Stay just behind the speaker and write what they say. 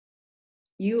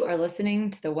You are listening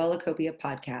to the Wellacopia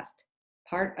podcast,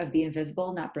 part of the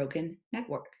Invisible Not Broken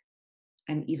network.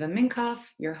 I'm Eva Minkoff,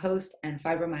 your host and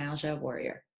fibromyalgia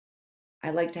warrior.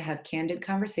 I like to have candid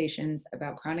conversations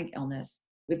about chronic illness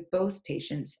with both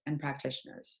patients and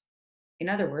practitioners. In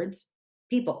other words,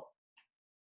 people.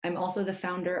 I'm also the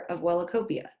founder of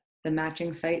Wellacopia, the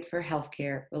matching site for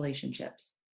healthcare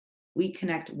relationships. We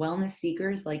connect wellness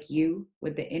seekers like you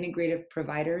with the integrative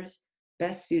providers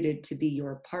best suited to be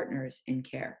your partners in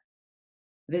care.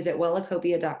 Visit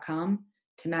wellacopia.com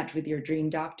to match with your dream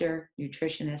doctor,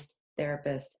 nutritionist,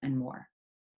 therapist, and more.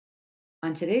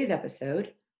 On today's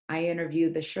episode, I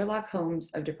interview the Sherlock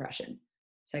Holmes of depression,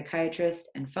 psychiatrist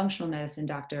and functional medicine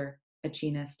doctor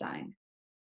Achina Stein.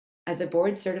 As a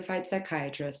board-certified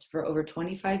psychiatrist for over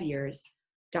 25 years,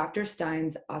 Dr.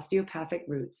 Stein's osteopathic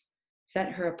roots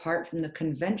set her apart from the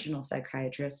conventional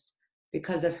psychiatrists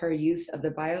because of her use of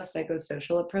the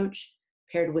biopsychosocial approach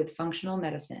paired with functional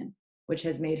medicine, which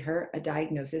has made her a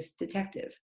diagnosis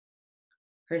detective.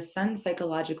 Her son's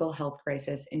psychological health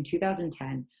crisis in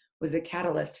 2010 was a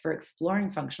catalyst for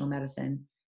exploring functional medicine,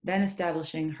 then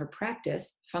establishing her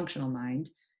practice, Functional Mind,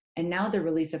 and now the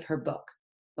release of her book,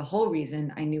 the whole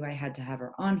reason I knew I had to have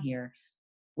her on here,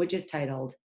 which is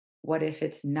titled, What If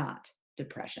It's Not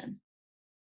Depression?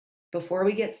 Before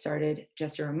we get started,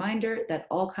 just a reminder that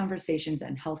all conversations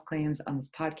and health claims on this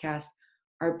podcast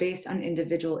are based on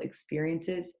individual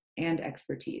experiences and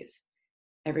expertise.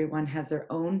 Everyone has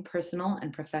their own personal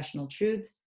and professional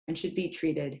truths and should be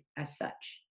treated as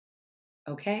such.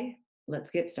 Okay,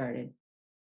 let's get started.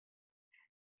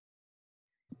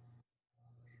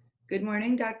 Good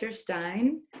morning, Dr.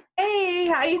 Stein. Hey,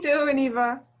 how you doing,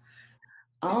 Eva?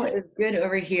 All is good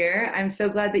over here. I'm so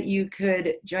glad that you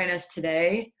could join us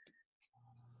today.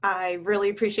 I really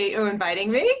appreciate you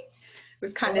inviting me. It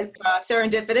was kind of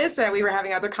serendipitous that we were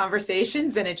having other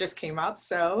conversations and it just came up,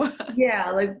 so. Yeah,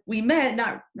 like we met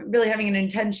not really having an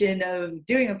intention of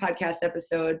doing a podcast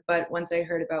episode, but once I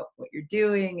heard about what you're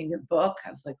doing in your book,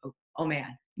 I was like, oh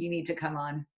man, you need to come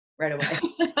on right away.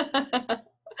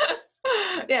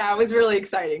 Yeah, it was really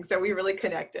exciting. So we really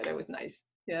connected. It was nice.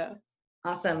 Yeah.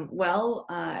 Awesome. Well,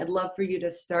 I'd love for you to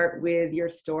start with your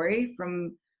story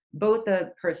from both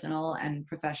a personal and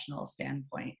professional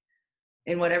standpoint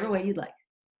in whatever way you'd like.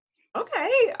 Okay.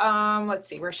 Let's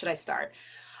see, where should I start?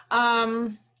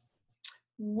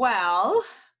 Well,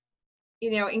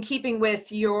 in keeping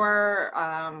with your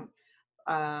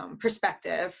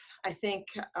perspective, I think,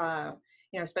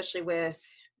 especially with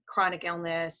chronic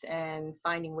illness and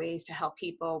finding ways to help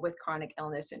people with chronic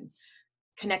illness and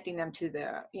connecting them to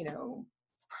the,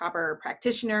 proper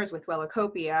practitioners with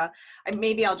Wellacopia.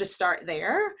 Maybe I'll just start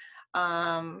there.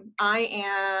 I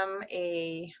am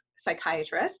a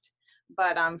psychiatrist,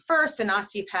 but I'm first an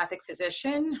osteopathic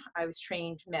physician. I was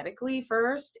trained medically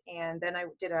first, and then I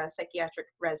did a psychiatric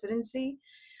residency.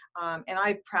 And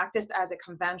I practiced as a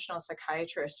conventional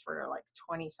psychiatrist for like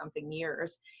 20 something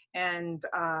years. And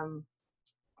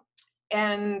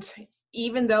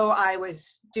even though I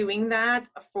was doing that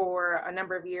for a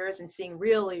number of years and seeing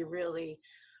really, really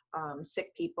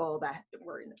sick people that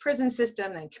were in the prison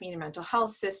system and community mental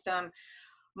health system,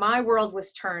 my world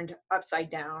was turned upside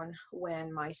down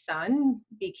when my son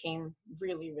became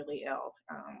really, really ill.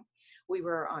 We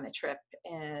were on a trip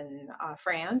in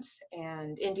France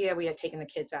and India. We had taken the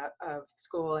kids out of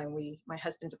school, and my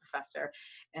husband's a professor,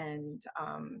 and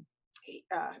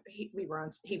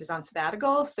he was on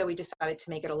sabbatical, so we decided to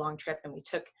make it a long trip, and we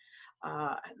took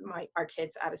our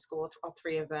kids out of school, all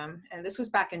three of them, and this was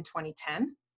back in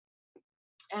 2010.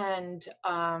 And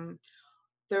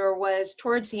there was,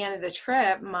 towards the end of the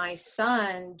trip, my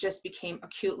son just became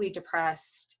acutely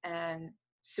depressed and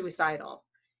suicidal.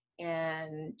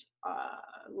 And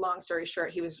long story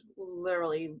short, he was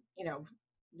literally,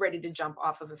 ready to jump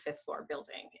off of a 5th floor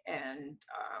building. And,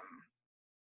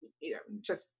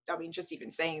 just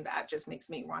even saying that just makes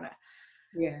me want to,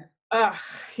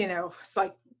 it's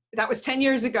like, that was 10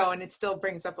 years ago and it still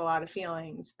brings up a lot of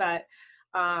feelings. But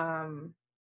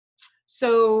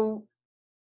so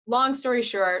long story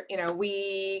short,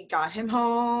 we got him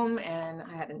home, and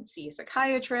I had to see a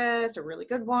psychiatrist, a really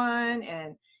good one,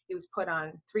 and he was put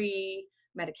on 3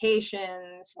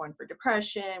 medications, one for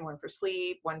depression, one for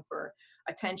sleep, one for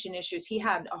attention issues. He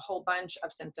had a whole bunch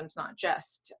of symptoms, not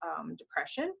just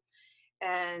depression.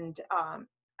 And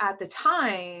at the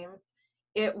time,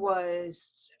 it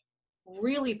was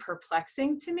really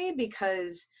perplexing to me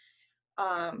because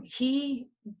he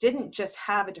didn't just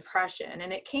have a depression,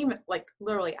 and it came like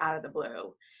literally out of the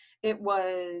blue. It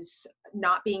was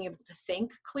not being able to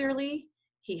think clearly.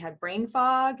 he had brain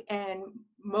fog, and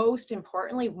most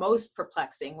importantly, most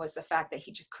perplexing was the fact that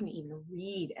he just couldn't even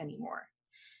read anymore.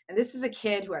 And this is a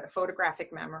kid who had a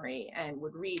photographic memory and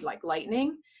would read like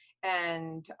lightning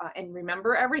and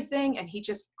remember everything, and he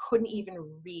just couldn't even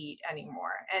read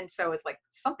anymore. And so it's like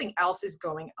something else is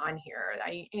going on here.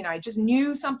 I just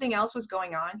knew something else was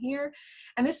going on here.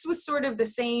 And this was sort of the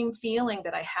same feeling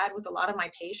that I had with a lot of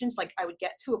my patients. Like I would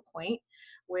get to a point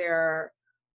where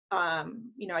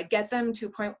I'd get them to a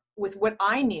point with what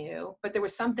I knew, but there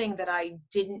was something that I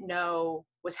didn't know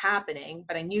was happening,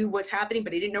 but I knew was happening,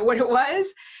 but I didn't know what it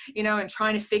was, and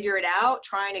trying to figure it out,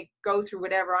 trying to go through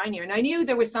whatever I knew. And I knew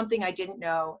there was something I didn't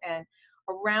know. And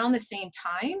around the same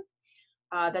time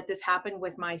that this happened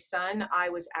with my son, I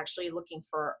was actually looking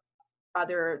for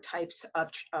other types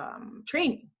of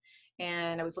training.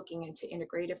 And I was looking into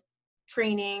integrative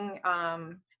training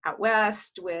out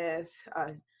west with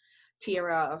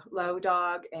Tierra Low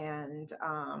Dog and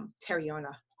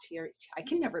Terriona. I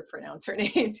can never pronounce her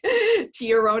name.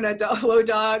 Tierona Low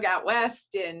Dog out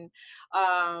west, and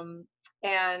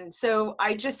so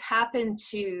I just happened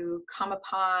to come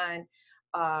upon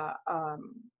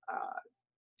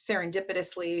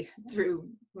serendipitously through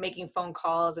making phone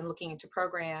calls and looking into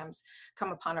programs,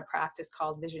 come upon a practice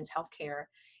called Visions Healthcare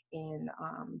in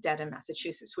Dedham,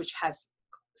 Massachusetts, which has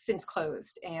since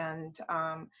closed. And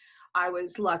I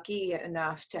was lucky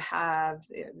enough to have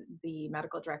the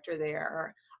medical director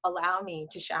there allow me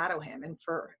to shadow him, and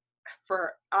for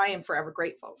I am forever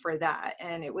grateful for that.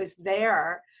 And it was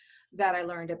there that I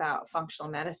learned about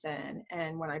functional medicine.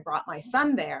 And when I brought my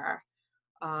son there,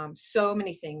 so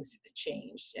many things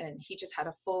changed, and he just had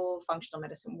a full functional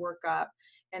medicine workup.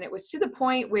 And it was to the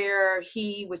point where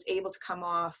he was able to come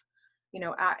off,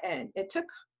 and it took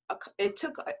a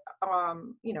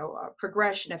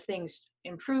progression of things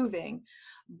improving,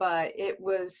 but it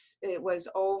was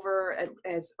over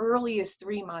as early as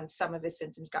 3 months. Some of his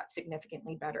symptoms got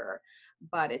significantly better,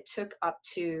 but it took up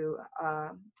to I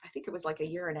think it was like a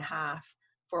year and a half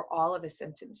for all of his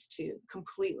symptoms to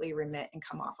completely remit and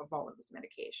come off of all of his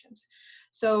medications.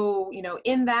 So,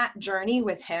 in that journey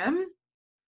with him,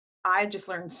 I just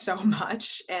learned so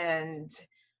much. And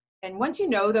once you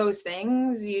know those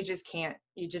things, you just can't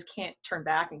turn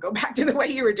back and go back to the way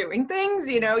you were doing things.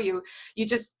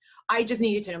 I just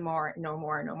needed to know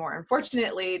more.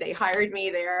 Unfortunately, they hired me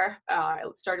there. I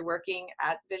started working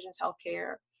at Visions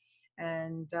Healthcare,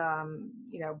 and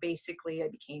basically I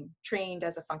became trained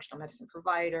as a functional medicine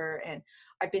provider. And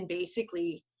I've been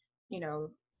basically,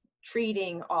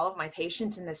 treating all of my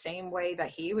patients in the same way that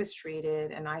he was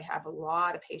treated. And I have a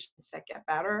lot of patients that get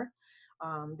better.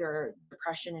 Their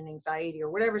depression and anxiety or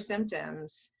whatever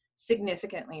symptoms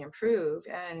significantly improve.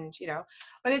 And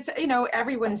but it's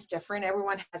everyone's different.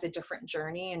 Everyone has a different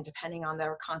journey, and depending on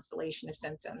their constellation of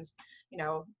symptoms,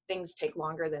 things take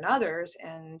longer than others.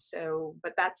 And so,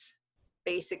 but that's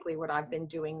basically what I've been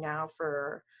doing now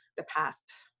for the past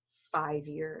 5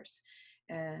 years.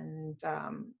 And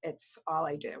it's all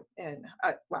I do. And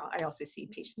I also see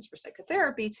patients for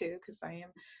psychotherapy too, because I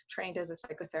am trained as a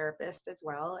psychotherapist as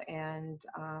well. And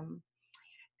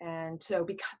so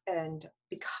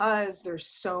because there's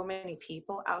so many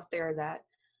people out there that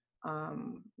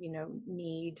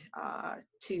need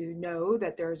to know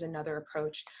that there's another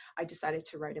approach, I decided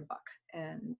to write a book,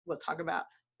 and we'll talk about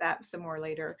that some more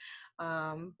later.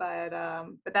 But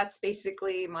that's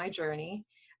basically my journey.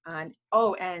 And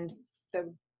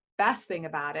the best thing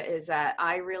about it is that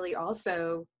I really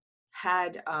also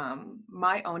had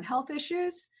my own health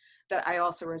issues that I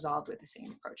also resolved with the same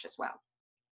approach as well.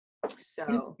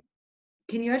 So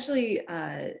can you actually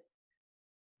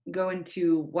go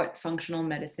into what functional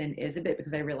medicine is a bit?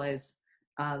 Because I realize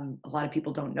a lot of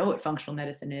people don't know what functional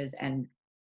medicine is, and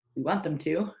we want them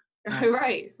to.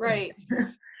 Right.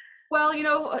 Well,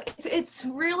 it's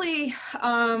really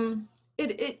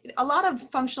a lot of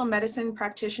functional medicine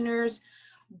practitioners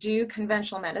do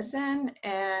conventional medicine,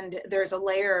 and there's a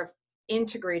layer of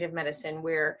integrative medicine,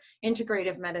 where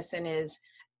integrative medicine is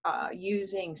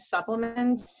using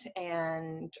supplements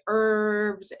and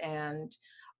herbs and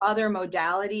other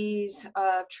modalities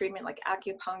of treatment like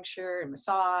acupuncture and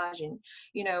massage, and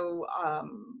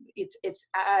it's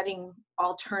adding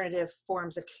alternative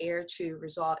forms of care to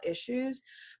resolve issues.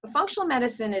 But functional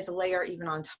medicine is a layer even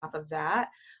on top of that.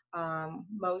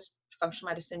 Most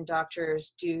functional medicine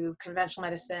doctors do conventional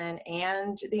medicine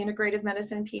and the integrative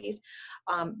medicine piece.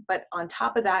 But on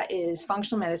top of that is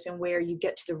functional medicine, where you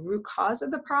get to the root cause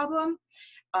of the problem.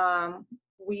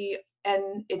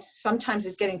 And it's sometimes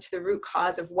is getting to the root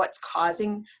cause of what's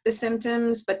causing the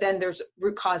symptoms, but then there's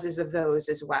root causes of those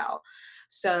as well.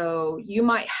 So you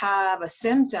might have a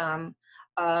symptom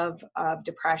of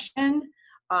depression,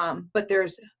 but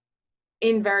there's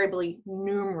invariably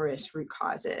numerous root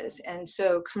causes. And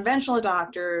so conventional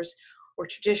doctors or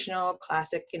traditional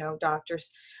classic,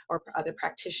 doctors or other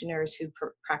practitioners who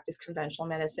practice conventional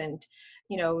medicine,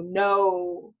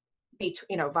 know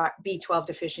B12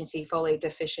 deficiency, folate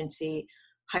deficiency,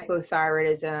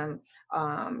 hypothyroidism,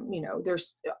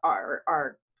 there's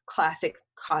are classic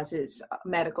causes,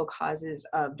 medical causes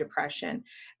of depression.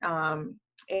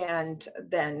 And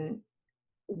then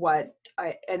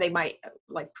and they might,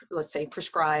 like, let's say,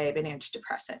 prescribe an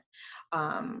antidepressant.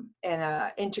 And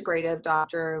an integrative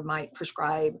doctor might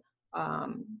prescribe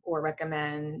or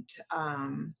recommend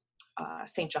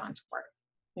St. John's wort,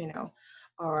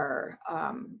 or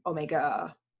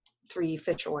omega-3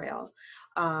 fish oil.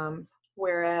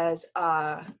 Whereas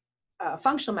a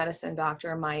functional medicine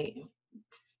doctor might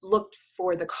look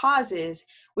for the causes,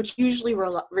 which usually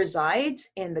resides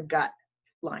in the gut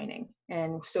lining.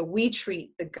 And so we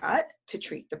treat the gut to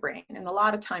treat the brain. And a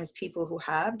lot of times people who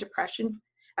have depression,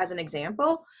 as an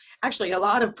example, actually a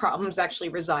lot of problems actually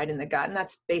reside in the gut. And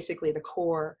that's basically the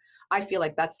core. I feel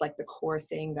like that's like the core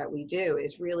thing that we do,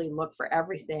 is really look for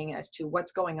everything as to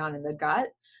what's going on in the gut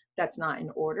that's not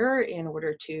in order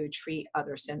to treat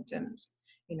other symptoms.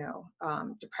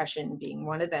 Depression being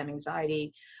one of them,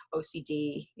 anxiety,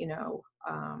 OCD,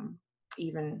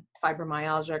 even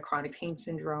fibromyalgia, chronic pain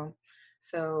syndrome.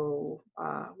 So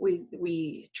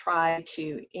we try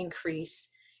to improve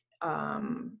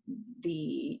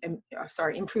the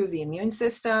immune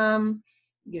system.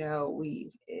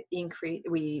 We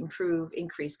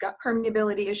increase gut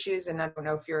permeability issues, and I don't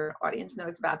know if your audience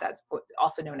knows about that. It's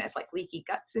also known as like leaky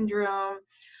gut syndrome.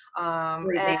 And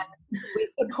we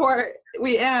support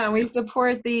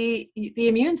the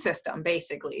immune system,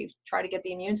 basically try to get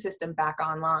the immune system back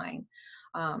online.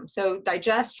 So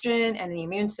digestion and the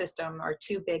immune system are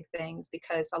two big things,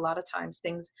 because a lot of times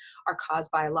things are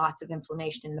caused by lots of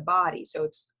inflammation in the body. So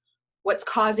it's what's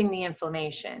causing the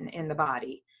inflammation in the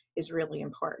body is really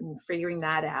important, figuring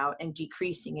that out and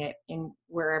decreasing it in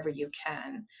wherever you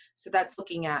can. So that's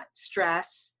looking at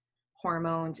stress,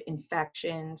 hormones,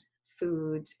 infections,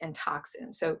 foods, and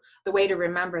toxins. So the way to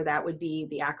remember that would be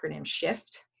the acronym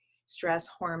SHIFT: stress,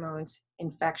 hormones,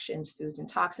 infections, foods, and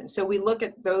toxins. So we look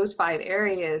at those 5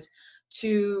 areas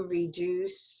to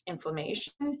reduce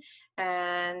inflammation.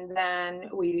 And then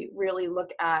we really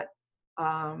look at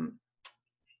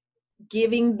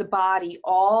giving the body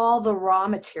all the raw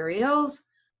materials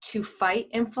to fight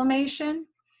inflammation.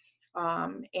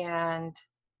 And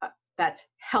that's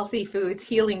healthy foods,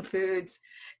 healing foods,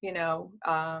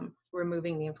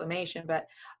 removing the inflammation, but,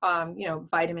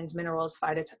 vitamins, minerals,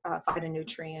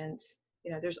 phytonutrients,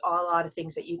 there's a lot of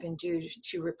things that you can do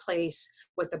to replace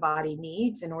what the body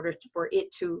needs in order for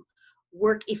it to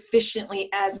work efficiently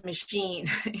as a machine,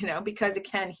 because it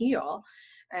can heal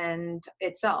and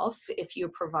itself if you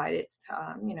provide it,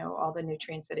 all the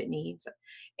nutrients that it needs.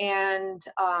 And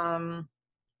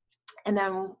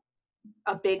then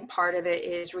a big part of it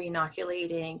is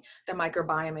re-inoculating the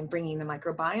microbiome and bringing the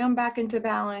microbiome back into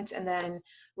balance, and then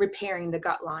repairing the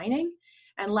gut lining.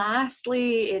 And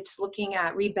lastly, it's looking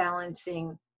at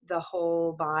rebalancing the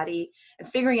whole body and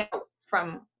figuring out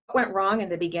from what went wrong in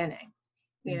the beginning,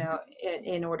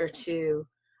 in order to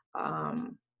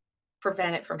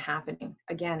prevent it from happening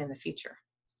again in the future.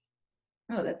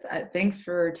 Oh, that's thanks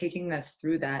for taking us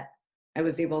through that. I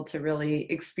was able to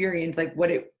really experience like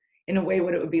what it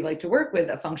would be like to work with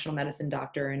a functional medicine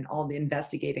doctor and all the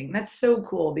investigating. That's so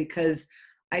cool, because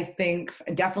I think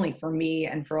definitely for me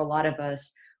and for a lot of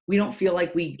us, we don't feel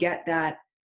like we get that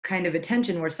kind of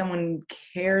attention where someone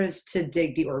cares to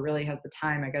dig deep, or really has the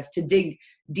time, I guess, to dig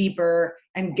deeper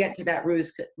and get to that root.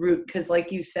 Because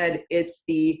like you said, it's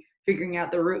the figuring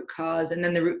out the root cause and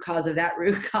then the root cause of that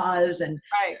root cause. And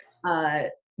right.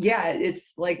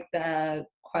 It's like the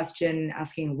question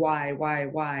asking why,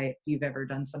 if you've ever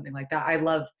done something like that. I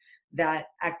love that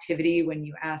activity when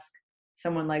you ask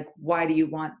someone like, why do you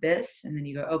want this? And then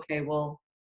you go, okay, well,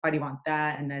 why do you want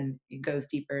that? And then it goes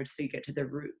deeper, so you get to the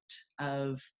root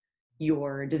of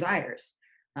your desires.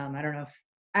 I don't know if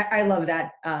I love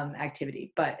that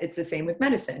activity, but it's the same with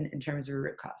medicine in terms of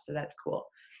root cause. So that's cool.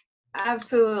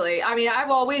 Absolutely. I mean, I've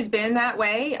always been that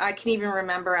way. I can even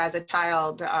remember as a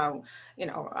child, not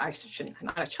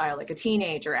a child, like a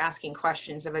teenager, asking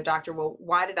questions of a doctor. Well,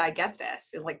 why did I get this?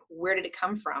 And like, where did it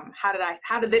come from? How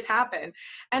did this happen?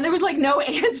 And there was like no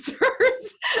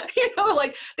answers,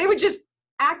 like they would just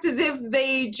act as if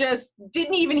they just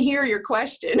didn't even hear your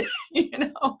question,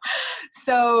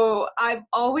 So I've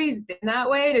always been that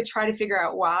way, to try to figure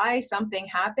out why something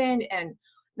happened, and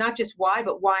not just why,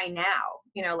 but why now?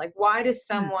 Like, why does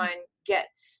someone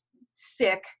gets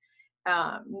sick,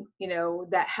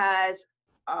 that has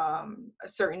a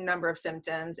certain number of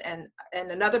symptoms, and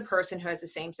another person who has the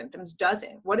same symptoms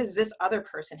doesn't. What does this other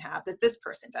person have that this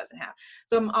person doesn't have?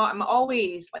 So I'm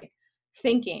always like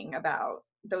thinking about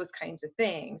those kinds of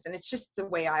things, and it's just the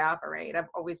way I operate. I've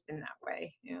always been that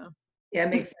way. Yeah. Yeah, it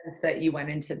makes sense that you went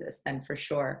into this then for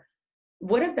sure.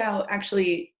 What about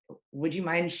actually, would you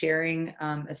mind sharing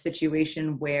a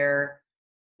situation where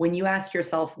when you ask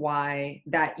yourself why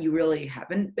that you really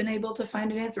haven't been able to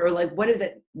find an answer, or like what is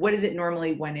it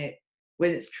normally when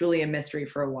it's truly a mystery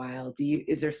for a while?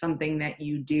 Is there something that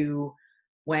you do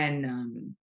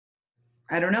when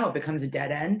I don't know, it becomes a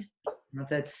dead end? I don't know if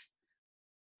that's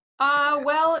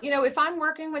Well, if I'm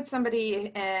working with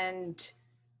somebody and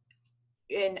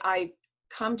I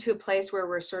come to a place where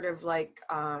we're sort of like,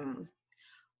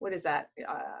 what is that?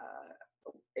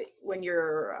 When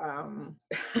you're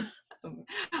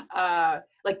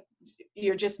like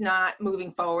you're just not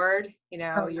moving forward,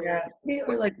 oh you're yeah, maybe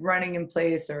we're like running in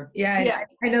place, or yeah, yeah.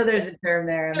 I know there's a term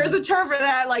there. There's a term for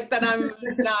that, like that I'm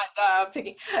not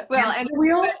picking. Well, and Hamster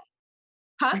wheel?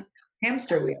 huh?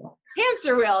 Hamster wheel.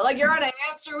 Hamster wheel, like you're on a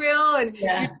hamster wheel and you're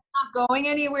Yeah. not going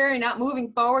anywhere, you're not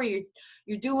moving forward,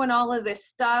 you're doing all of this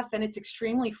stuff, and it's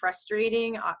extremely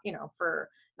frustrating, for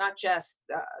not just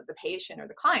the patient or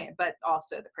the client, but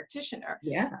also the practitioner.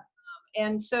 Yeah.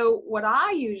 And so what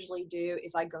I usually do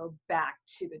is I go back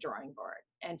to the drawing board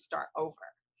and start over.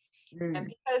 And Mm.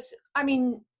 because, I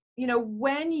mean,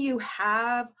 when you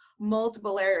have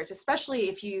multiple areas, especially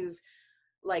if you've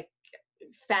like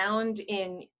found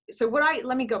in, so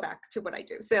let me go back to what I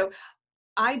do. So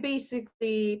I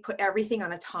basically put everything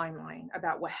on a timeline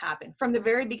about what happened from the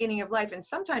very beginning of life, and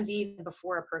sometimes even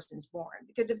before a person's born.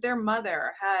 Because if their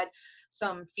mother had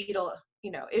some fetal,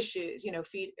 issues,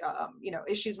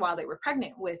 issues while they were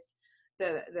pregnant with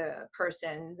the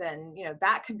person, then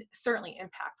that could certainly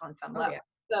impact on some Oh level. yeah.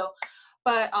 So,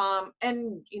 but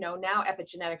and now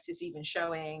epigenetics is even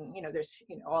showing, there's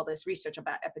all this research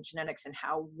about epigenetics and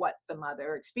how what the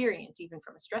mother experienced, even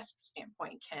from a stress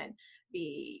standpoint, can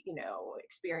be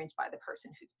experienced by the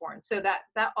person who's born. So that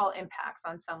all impacts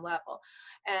on some level.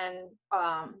 And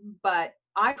but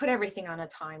I put everything on a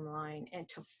timeline, and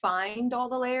to find all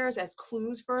the layers as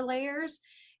clues for layers,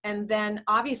 and then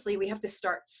obviously we have to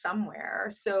start somewhere.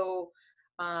 So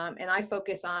and I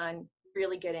focus on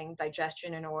really getting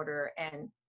digestion in order,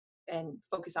 and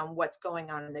focus on what's going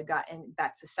on in the gut, and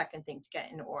that's the second thing to get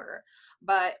in order.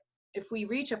 But if we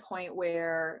reach a point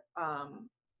where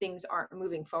things aren't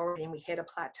moving forward and we hit a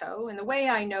plateau, and the way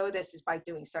I know this is by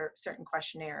doing certain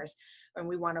questionnaires, and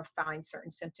we want to find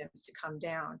certain symptoms to come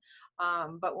down.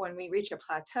 But when we reach a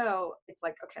plateau, it's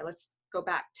like, okay, let's go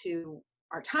back to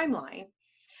our timeline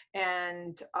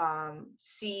and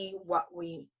see what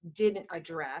we didn't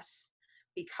address,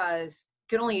 because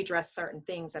you can only address certain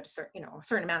things at a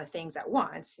certain amount of things at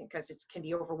once, because it can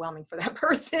be overwhelming for that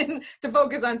person to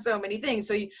focus on so many things.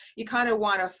 So you kind of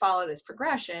want to follow this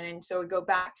progression. And so we go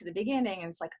back to the beginning, and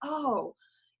it's like, oh,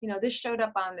 this showed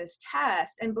up on this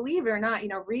test. And believe it or not,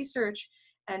 research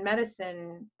and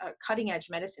medicine, cutting edge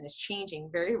medicine, is changing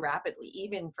very rapidly,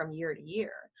 even from year to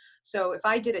year. So if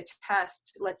I did a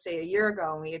test, let's say a year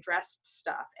ago, and we addressed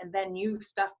stuff, and then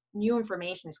new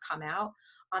information has come out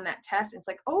on that test, and it's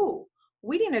like, oh,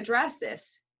 we didn't address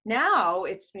this. Now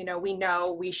it's, we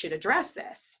know we should address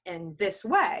this in this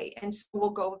way. And so we'll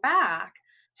go back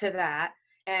to that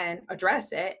and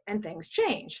address it, and things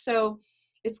change. So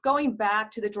it's going back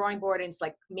to the drawing board, and it's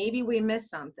like, maybe we missed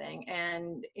something.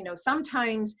 And,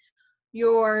 sometimes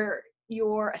your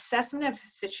assessment of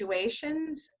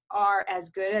situations are as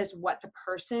good as what the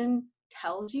person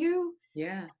tells you.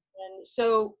 Yeah. And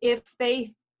so if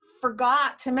they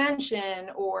forgot to mention,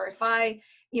 or if I,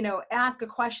 ask a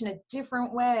question a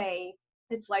different way,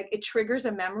 it's like it triggers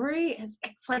a memory. It's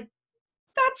like,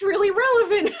 that's really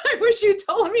relevant. I wish you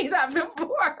told me that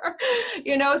before.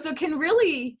 So it can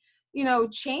really,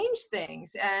 change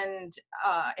things, and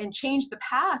change the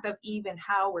path of even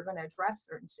how we're going to address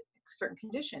certain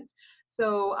conditions.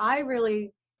 So I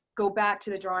really go back to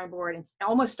the drawing board and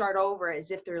almost start over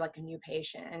as if they're like a new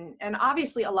patient. And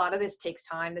obviously a lot of this takes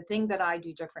time. The thing that I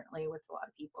do differently with a lot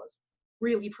of people is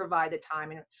really provide the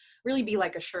time and really be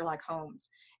like a Sherlock Holmes,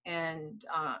 and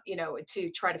to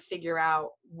try to figure out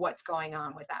what's going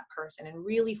on with that person, and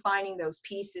really finding those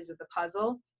pieces of the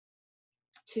puzzle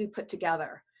to put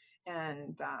together.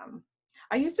 And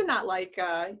I used to not like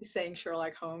saying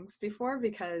Sherlock Holmes before,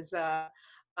 because Sherlock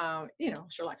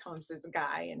Holmes is a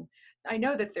guy, and I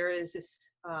know that there is this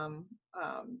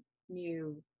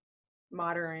new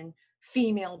modern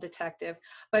female detective.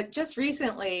 But just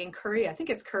recently in Korea, I think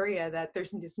it's Korea, that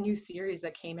there's this new series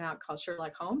that came out called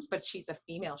Sherlock Holmes, but she's a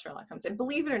female Sherlock Holmes. And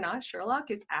believe it or not, Sherlock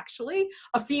is actually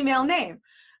a female name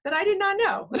that I did not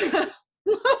know.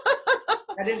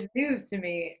 That is news to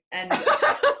me. And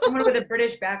someone with a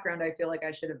British background, I feel like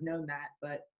I should have known that,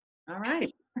 but all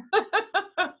right.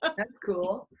 That's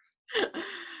cool.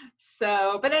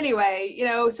 So, but anyway,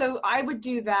 so I would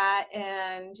do that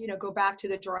and, go back to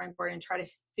the drawing board and try to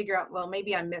figure out, well,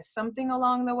 maybe I missed something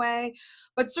along the way.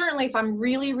 But certainly if I'm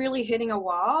really, really hitting a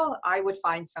wall, I would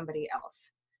find somebody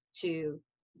else to,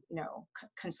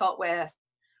 consult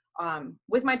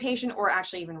with my patient, or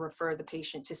actually even refer the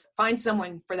patient to find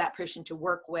someone for that patient to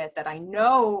work with that I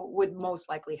know would most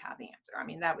likely have the answer. I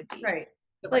mean, that would be Right.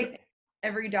 the right thing. Like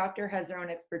every doctor has their own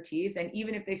expertise, and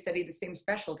even if they study the same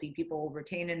specialty, people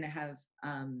retain and have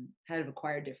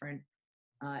acquired different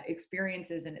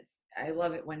experiences. And I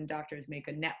love it when doctors make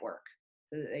a network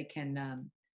so that they can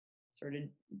sort of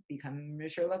become a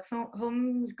Sherlock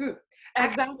Holmes group.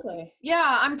 Exactly.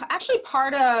 Yeah, I'm actually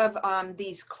part of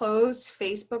these closed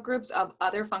Facebook groups of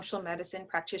other functional medicine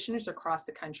practitioners across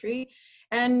the country.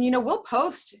 And, we'll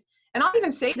post, and I'll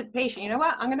even say to the patient, you know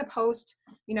what, I'm going to post,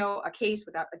 a case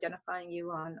without identifying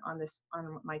you on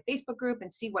my Facebook group,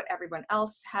 and see what everyone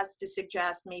else has to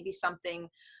suggest. Maybe something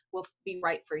will be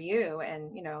right for you.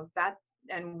 And,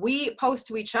 and we post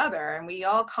to each other, and we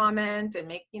all comment and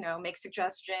make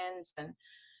suggestions. And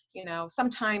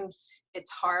sometimes it's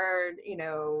hard,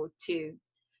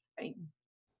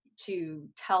 to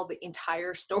tell the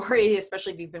entire story,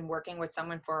 especially if you've been working with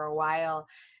someone for a while.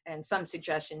 And some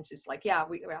suggestions is like, yeah,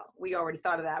 we already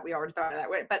thought of that. We already thought of that.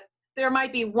 But there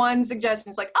might be one suggestion.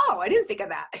 It's like, oh, I didn't think of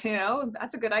that.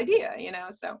 That's a good idea.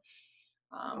 So.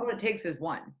 All it takes is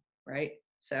one, right?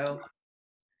 So.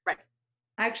 Right.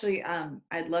 Actually,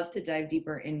 I'd love to dive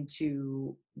deeper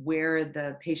into where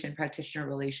the patient-practitioner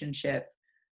relationship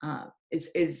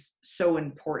is so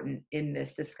important in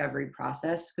this discovery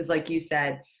process. Because, like you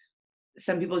said,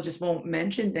 some people just won't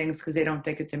mention things because they don't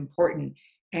think it's important.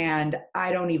 And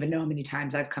I don't even know how many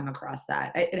times I've come across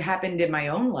that. It happened in my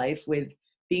own life with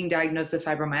being diagnosed with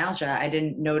fibromyalgia. I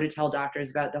didn't know to tell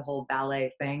doctors about the whole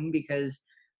ballet thing because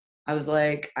I was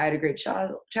like, I had a great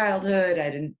childhood. I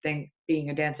didn't think being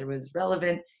a dancer was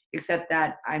relevant, except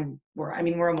that we're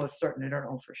almost certain, I don't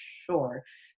know for sure,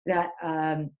 that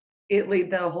it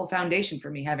laid the whole foundation for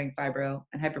me having fibro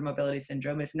and hypermobility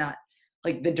syndrome, if not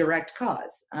like the direct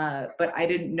cause. But I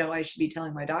didn't know I should be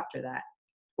telling my doctor that,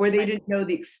 or they didn't know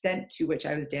the extent to which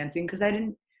I was dancing, because I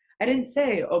didn't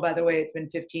say, oh, by the way, it's been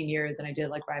 15 years and I did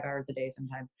like 5 hours a day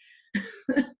sometimes.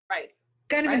 Right. It's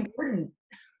kind of important.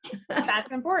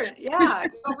 That's important. Yeah,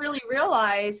 you don't really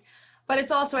realize, but it's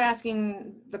also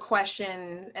asking the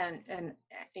question and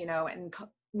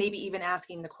maybe even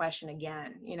asking the question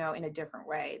again, in a different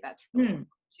way. That's really important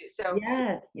too. So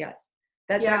Yes.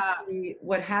 That's actually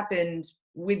what happened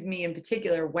with me in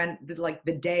particular when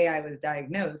the day I was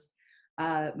diagnosed.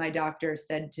 My doctor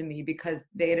said to me, because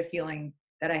they had a feeling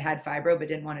that I had fibro but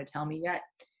didn't want to tell me yet,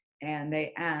 and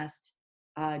they asked,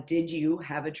 did you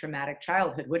have a traumatic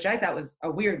childhood? Which I thought was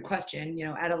a weird question,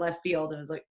 out of left field. And I was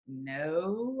like,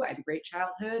 no, I had a great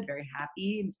childhood, very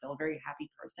happy. I'm still a very happy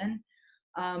person.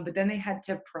 But then they had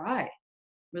to pry.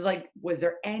 It was like, was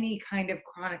there any kind of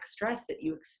chronic stress that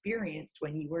you experienced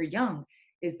when you were young?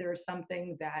 Is there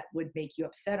something that would make you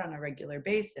upset on a regular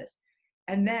basis?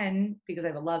 And then, because I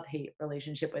have a love-hate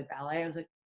relationship with ballet, I was like,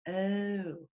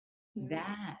 oh,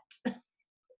 that.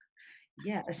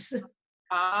 Yes.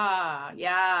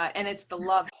 Yeah. And it's the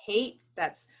love-hate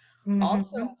that's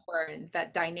also Mm-hmm. important,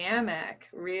 that dynamic,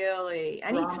 really.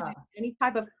 Drama. Any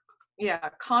type of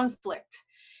conflict.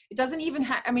 It doesn't even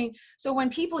have, so when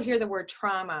people hear the word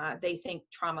trauma, they think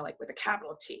trauma like with a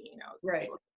capital T, Right.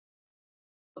 sexual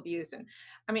abuse. And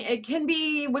it can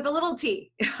be with a little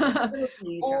t,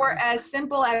 or as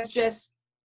simple as just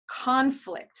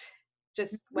conflict,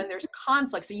 just when there's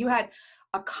conflict. So you had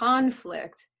a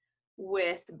conflict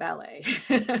with ballet,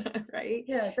 right?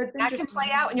 Yeah, that's That can play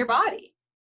interesting. out in your body.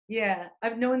 Yeah,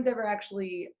 no one's ever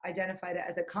actually identified it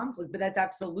as a conflict, but that's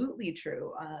absolutely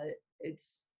true.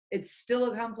 It's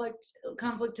still a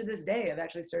conflict to this day. I've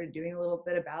actually started doing a little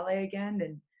bit of ballet again,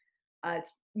 and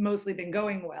it's mostly been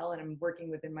going well, and I'm working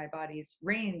within my body's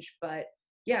range. But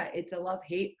yeah, it's a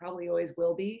love-hate, probably always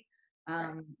will be,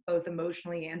 both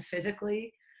emotionally and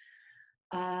physically.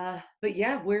 But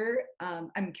yeah,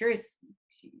 I'm curious,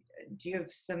 do you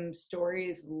have some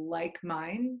stories like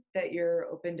mine that you're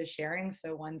open to sharing?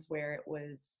 So ones where it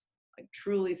was like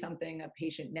truly something a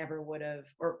patient never would have,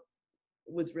 or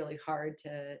was really hard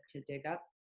to dig up?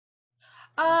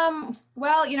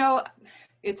 Well,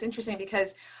 it's interesting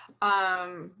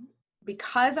um,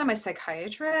 because I'm a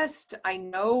psychiatrist, I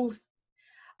know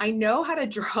how to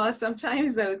draw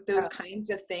sometimes those Oh, kinds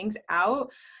of things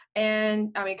out.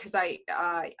 And I mean, because I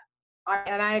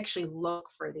actually look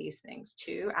for these things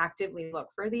too, actively look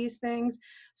for these things.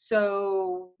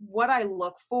 So what I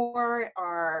look for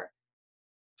are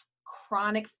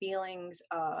chronic feelings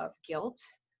of guilt,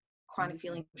 chronic mhm.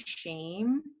 feelings of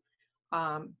shame,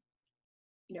 um,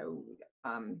 you know,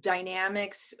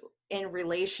 dynamics in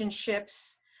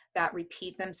relationships that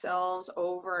repeat themselves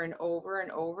over and over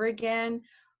and over again,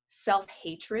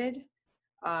 self-hatred.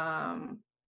 Um,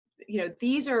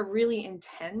 these are really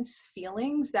intense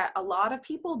feelings that a lot of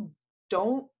people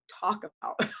don't talk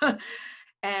about.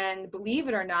 And believe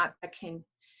it or not, that can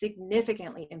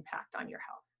significantly impact on your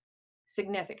health.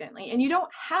 Significantly. And you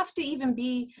don't have to even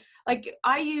be like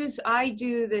I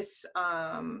do this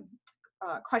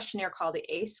questionnaire called the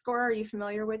ACE score. Are you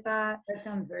familiar with that? That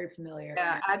sounds very familiar.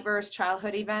 Yeah. Adverse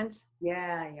childhood events.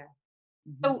 Yeah. Yeah.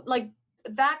 Hmm. So like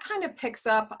that kind of picks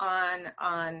up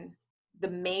on the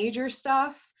major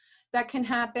stuff that can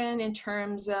happen in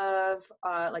terms of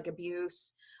like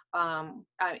abuse.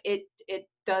 It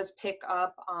does pick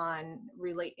up on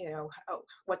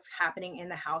what's happening in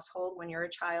the household when you're a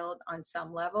child on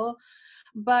some level,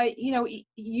 but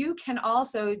you can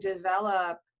also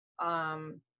develop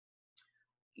um,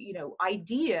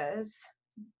 ideas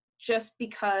just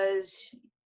because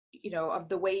of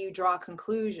the way you draw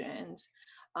conclusions.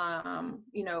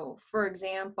 For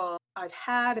example, I've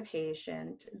had a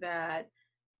patient that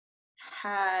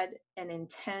had an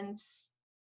intense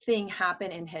thing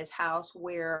happen in his house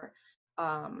where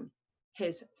um,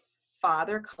 his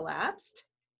father collapsed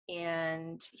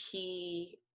and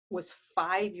he was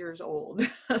 5 years old.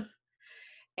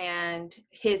 And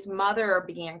his mother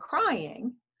began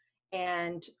crying,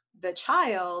 and the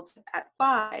child at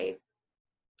 5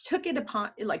 took it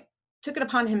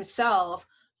upon himself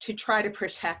to try to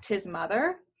protect his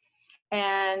mother.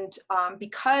 And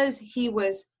because he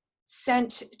was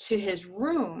sent to his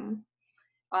room,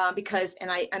 because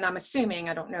I'm assuming,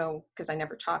 I don't know because I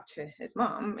never talked to his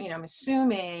mom, I'm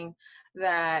assuming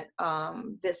that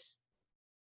this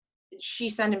she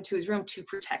sent him to his room to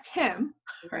protect him,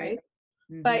 Right. right?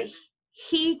 Hmm. But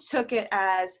he took it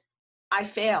as, I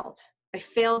failed. I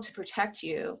failed to protect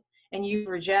you, and you've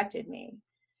rejected me,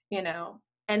 you know.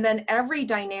 And then every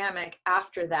dynamic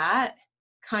after that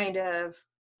kind of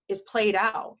is played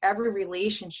out. Every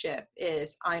relationship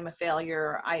is, I'm a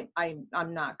failure.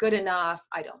 I'm not good enough.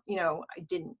 I don't, I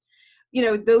didn't.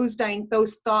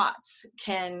 Those thoughts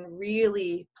can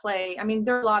really play. I mean,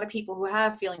 there are a lot of people who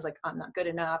have feelings like I'm not good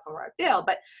enough or I failed,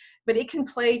 but it can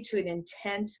play to an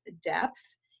intense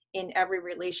depth in every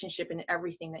relationship and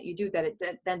everything that you do, that it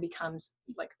then becomes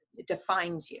like it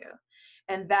defines you,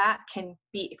 and that can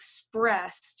be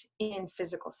expressed in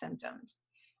physical symptoms.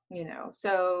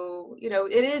 So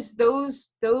it is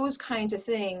those kinds of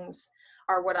things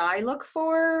are what I look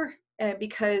for,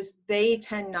 because they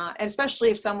tend not, especially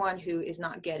if someone who is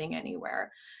not getting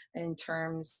anywhere in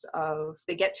terms of,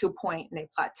 they get to a point and they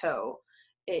plateau.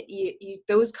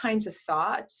 Those kinds of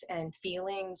thoughts and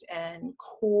feelings and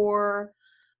core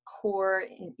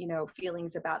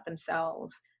feelings about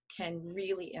themselves can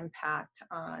really impact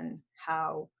on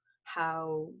how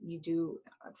you do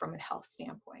from a health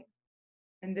standpoint.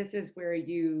 And this is where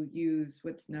you use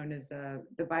what's known as the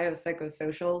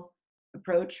biopsychosocial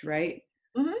approach, right?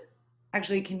 Hmm.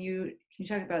 Actually, can you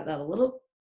talk about that a little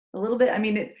bit? I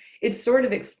mean, it's sort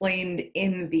of explained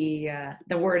in the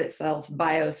word itself,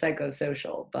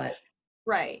 biopsychosocial, but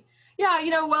Right.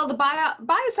 Yeah, well, the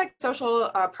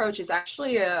biopsychosocial approach is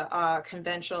actually a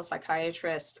conventional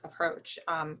psychiatrist approach.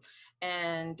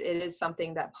 And it is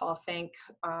something that Paul Fink,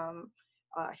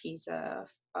 he's a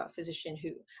physician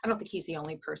who, I don't think he's the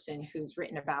only person who's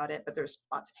written about it, but there's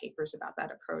lots of papers about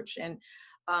that approach. And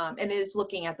it is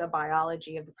looking at the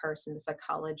biology of the person, the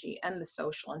psychology, and the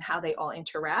social, and how they all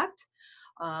interact.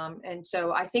 And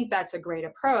so I think that's a great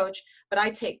approach, but I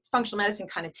take functional medicine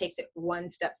kind of takes it one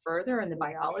step further in the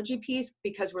biology piece,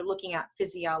 because we're looking at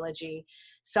physiology,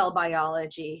 cell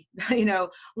biology,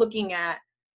 looking at,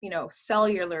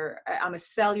 cellular, on a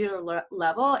cellular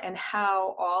level, and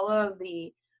how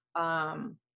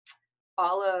um,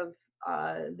 all of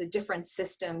the different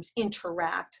systems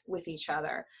interact with each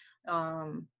other,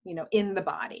 in the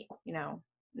body,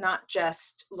 not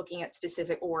just looking at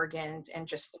specific organs and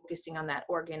just focusing on that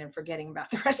organ and forgetting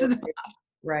about the rest of the body.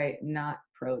 right, not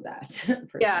pro that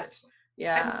per se. Yes. I mean,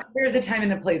 Yeah. there's a time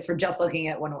and a place for just looking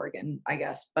at one organ, I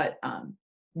guess, but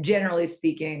generally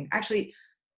speaking, actually,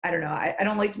 I don't know. I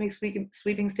don't like to make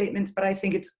sweeping statements, but I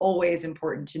think it's always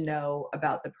important to know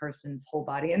about the person's whole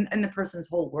body and the person's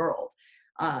whole world.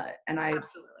 And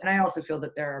Absolutely. I also feel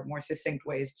that there are more succinct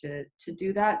ways to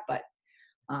do that, but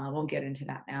we'll get into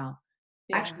that now.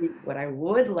 Yeah. Actually, what I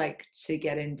would like to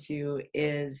get into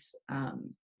is,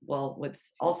 well,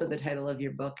 what's also the title of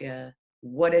your book,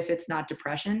 What If It's Not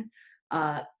Depression?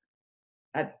 Uh,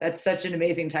 that's such an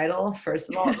amazing title. First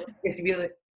of all, if you be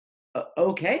like,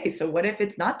 Okay, so what if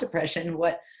it's not depression?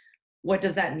 What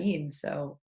does that mean?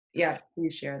 So yeah,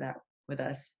 please share that with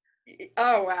us.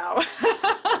 Oh, wow.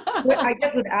 I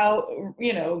guess without,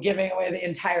 giving away the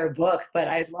entire book, but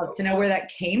I'd love to know where that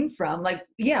came from. Like,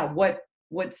 yeah, what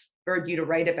spurred you to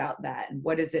write about that, and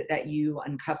what is it that you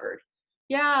uncovered?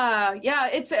 Yeah.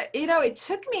 It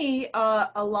took me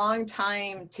a long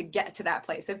time to get to that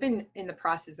place. I've been in the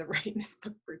process of writing this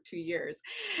book for 2 years.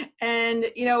 And,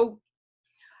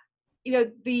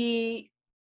 the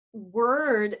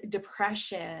word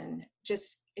depression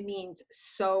just it means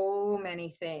so many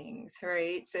things,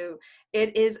 right? So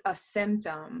it is a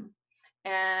symptom.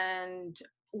 And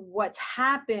what's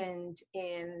happened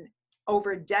in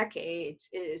over decades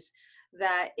is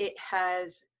that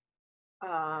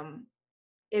um,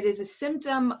 it is a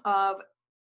symptom of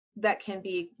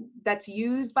that's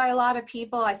used by a lot of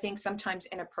people, I think sometimes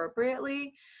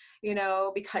inappropriately,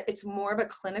 because it's more of a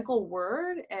clinical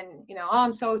word. And oh,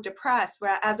 I'm so depressed,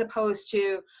 as opposed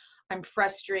to I'm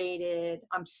frustrated,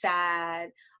 I'm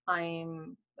sad,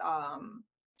 I'm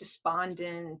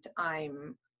despondent,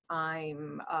 I'm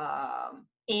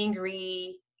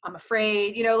angry, I'm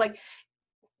afraid, like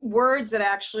words that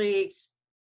actually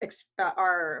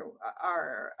are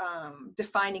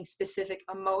defining specific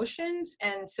emotions.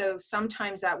 And so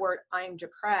sometimes that word "I'm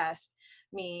depressed"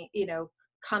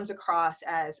 comes across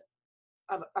as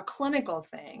a clinical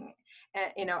thing.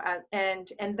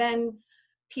 And then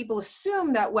people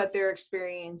assume that what they're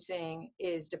experiencing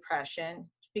is depression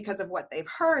because of what they've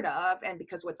heard of and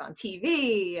because what's on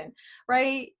TV, and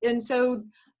right. And so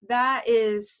that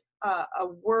is a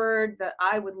word that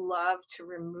I would love to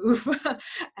remove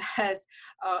as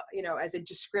as a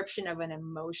description of an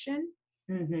emotion.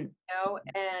 Mm-hmm.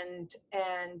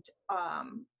 And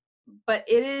but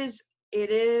it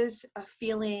is a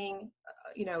feeling,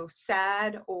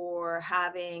 sad, or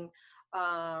having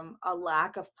a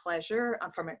lack of pleasure.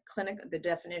 From the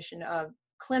definition of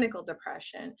clinical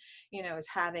depression, is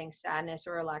having sadness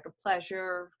or a lack of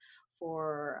pleasure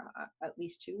for at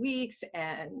least 2 weeks.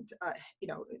 And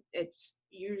it's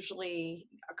usually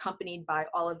accompanied by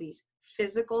all of these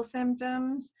physical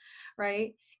symptoms,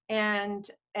 right? And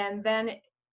then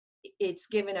it's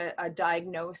given a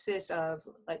diagnosis of,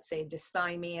 let's say,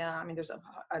 dysthymia. I mean, there's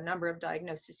a number of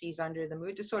diagnoses under the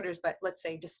mood disorders, but let's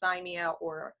say dysthymia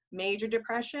or major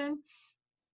depression.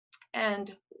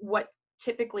 And what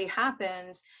typically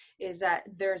happens is that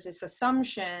there's this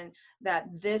assumption that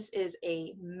this is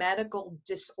a medical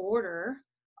disorder,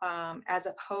 as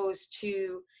opposed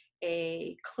to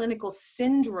a clinical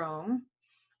syndrome,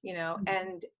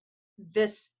 and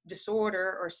this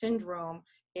disorder or syndrome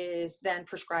is then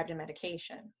prescribed a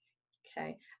medication.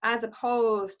 Okay. As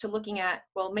opposed to looking at,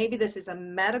 well, maybe this is a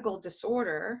medical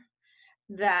disorder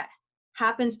that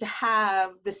happens to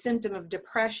have the symptom of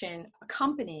depression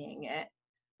accompanying it,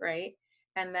 right?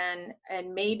 And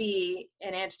maybe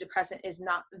an antidepressant is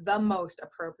not the most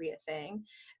appropriate thing.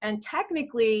 And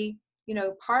technically,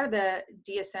 part of the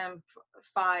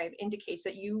DSM-5 indicates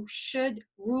that you should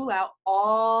rule out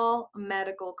all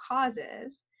medical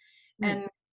causes. Mm.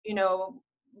 And,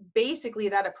 basically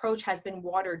that approach has been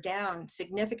watered down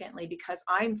significantly, because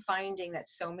I'm finding that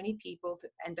so many people that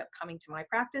end up coming to my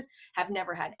practice have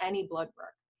never had any blood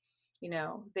work.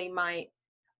 They might,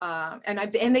 and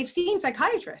they've seen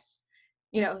psychiatrists,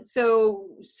 so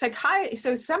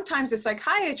sometimes the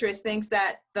psychiatrist thinks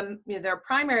that their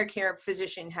primary care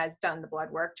physician has done the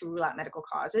blood work to rule out medical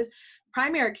causes.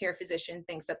 Primary care physician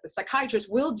thinks that the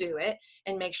psychiatrist will do it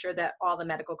and make sure that all the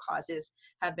medical causes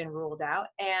have been ruled out.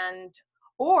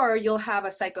 Or you'll have a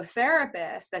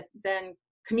psychotherapist that then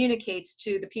communicates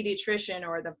to the pediatrician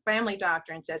or the family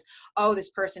doctor and says, oh, this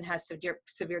person has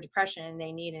severe depression and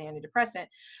they need an antidepressant,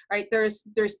 right? There's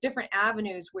different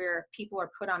avenues where people are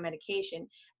put on medication,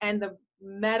 and the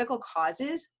medical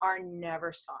causes are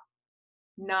never sought.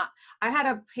 I had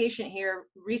a patient here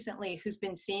recently who's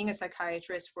been seeing a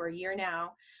psychiatrist for a year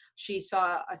now. She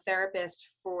saw a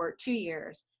therapist for 2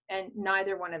 years, and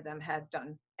neither one of them had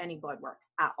done any blood work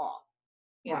at all.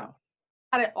 Wow.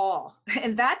 Not at all.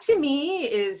 And that to me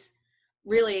is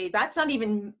really, that's not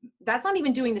even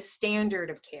doing the standard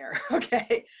of care.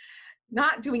 Okay.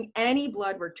 Not doing any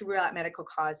blood work to rule out medical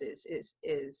causes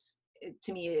is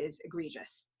to me is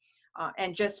egregious.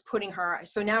 And just putting her,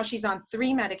 so now she's on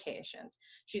 3 medications.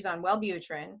 She's on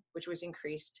Wellbutrin, which was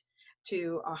increased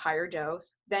to a higher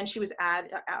dose. Then she was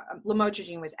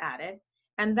lamotrigine was added,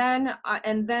 and then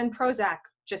Prozac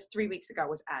just 3 weeks ago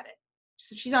was added.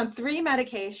 So she's on 3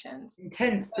 medications.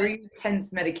 Three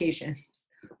intense medications.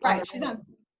 Right, she's on.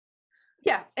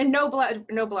 Yeah, and no blood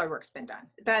work's been done.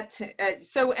 That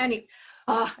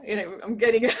I'm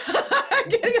getting I'm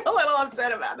getting a little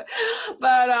upset about it,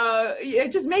 but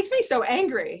it just makes me so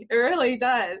angry. It really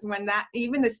does when that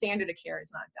even the standard of care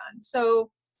is not done. So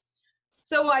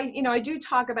I do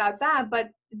talk about that,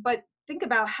 but think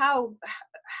about how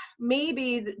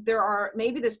maybe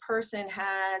this person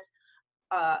has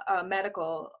a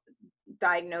medical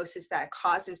diagnosis that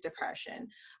causes depression,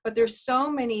 but there's so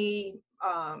many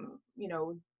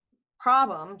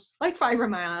problems like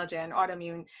fibromyalgia and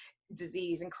autoimmune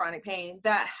disease and chronic pain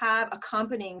that have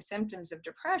accompanying symptoms of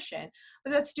depression,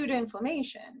 but that's due to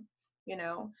inflammation.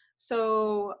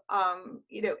 So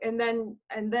and then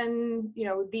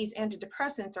these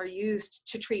antidepressants are used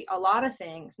to treat a lot of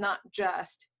things, not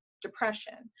just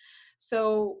depression.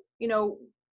 So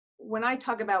when I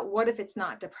talk about what if it's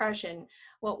not depression,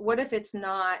 well, what if it's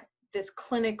not this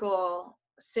clinical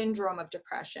syndrome of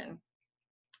depression,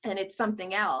 and it's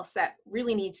something else that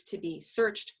really needs to be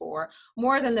searched for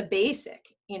more than the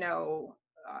basic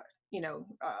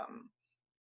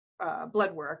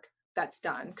blood work that's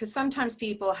done, because sometimes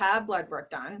people have blood work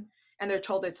done and they're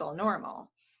told it's all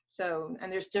normal. So, and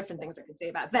there's different things I could say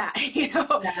about that,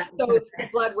 So the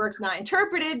blood work's not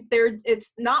interpreted.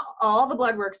 It's not all the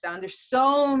blood work's done. There's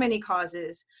so many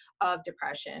causes of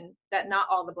depression that not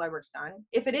all the blood work's done.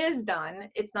 If it is done,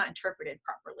 it's not interpreted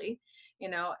properly,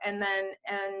 and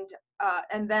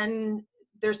then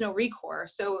there's no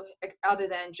recourse. So other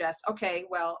than just, okay,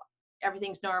 well,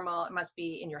 everything's normal, it must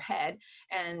be in your head,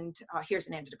 and here's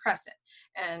an antidepressant.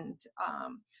 And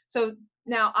so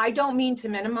now I don't mean to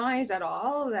minimize at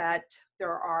all that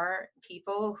there are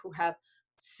people who have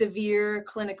severe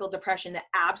clinical depression that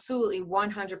absolutely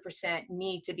 100%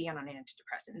 need to be on an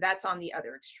antidepressant. That's on the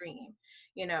other extreme,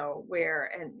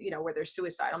 where they're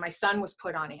suicidal. My son was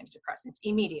put on antidepressants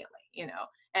immediately,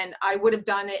 and I would have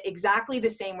done it exactly the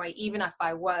same way, even if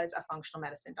I was a functional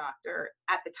medicine doctor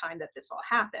at the time that this all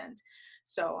happened.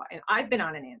 So, and I've been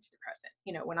on an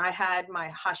antidepressant, when I had my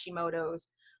Hashimoto's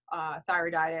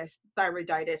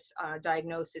thyroiditis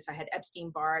diagnosis, I had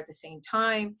Epstein-Barr at the same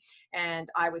time, and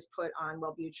I was put on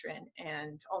Wellbutrin,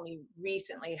 and only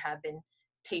recently have been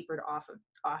tapered off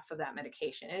of that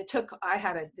medication. And I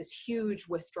had this huge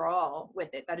withdrawal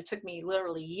with it that it took me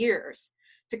literally years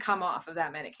to come off of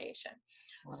that medication.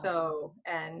 Wow.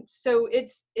 So it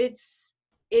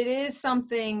is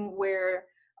something where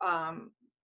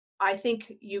I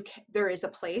think there is a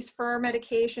place for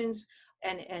medications,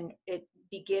 and it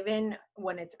be given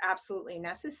when it's absolutely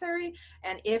necessary.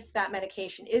 And if that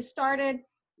medication is started,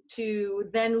 to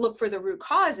then look for the root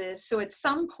causes, so at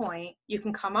some point you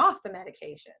can come off the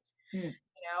medications.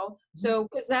 So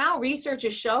because now research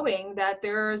is showing that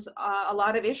there's a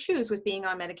lot of issues with being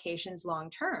on medications long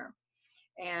term.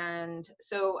 And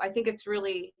so I think that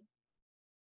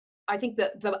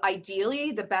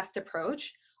ideally the best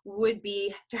approach would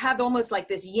be to have almost like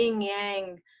this yin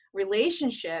yang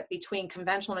relationship between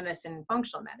conventional medicine and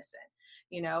functional medicine.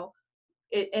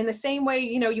 In the same way,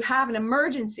 you have an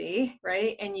emergency,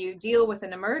 right? And you deal with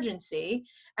an emergency,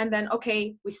 and then,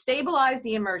 okay, we stabilize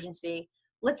the emergency.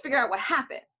 Let's figure out what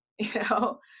happened,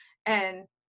 and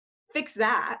fix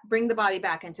that, bring the body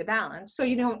back into balance, so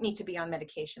you don't need to be on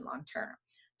medication long term.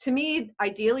 To me,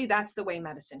 ideally, that's the way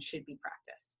medicine should be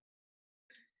practiced.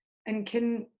 And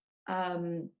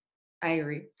I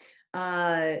agree.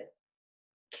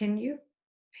 Can you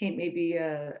paint maybe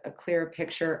a clearer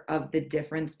picture of the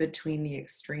difference between the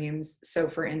extremes? So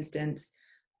for instance,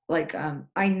 like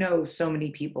I know so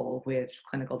many people with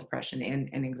clinical depression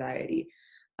and anxiety,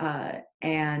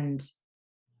 and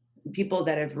people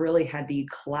that have really had the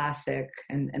classic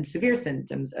and severe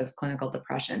symptoms of clinical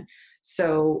depression.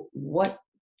 So what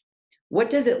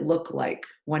does it look like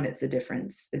when it's a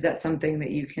difference? Is that something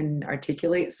that you can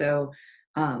articulate? So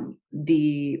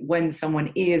when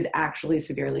someone is actually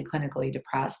severely clinically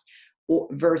depressed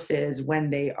versus when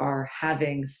they are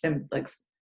having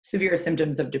severe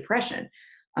symptoms of depression.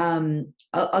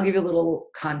 I'll give you a little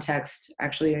context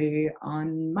actually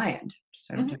on my end,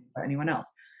 so I don't talk about anyone else.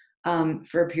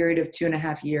 For a period of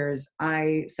 2.5 years,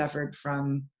 I suffered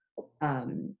from,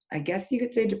 I guess you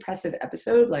could say, depressive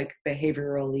episode, like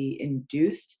behaviorally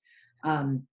induced.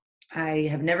 I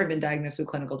have never been diagnosed with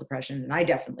clinical depression, and I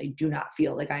definitely do not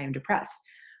feel like I am depressed.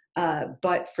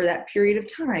 But for that period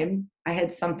of time, I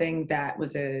had something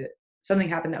something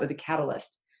happened that was a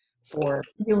catalyst for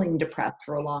feeling depressed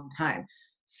for a long time.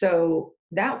 So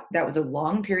that was a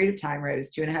long period of time, right? It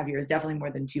was 2.5 years, definitely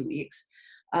more than 2 weeks.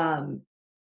 Um,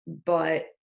 but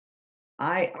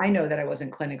I know that I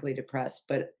wasn't clinically depressed,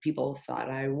 but people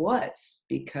thought I was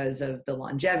because of the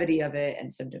longevity of it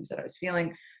and symptoms that I was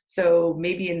feeling. So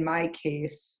maybe in my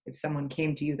case, if someone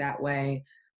came to you that way,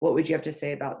 what would you have to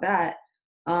say about that?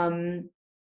 Um,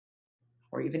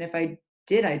 or even if I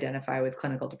did identify with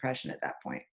clinical depression at that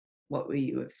point, what would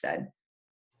you have said?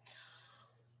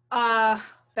 Uh,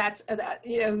 that's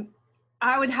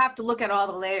I would have to look at all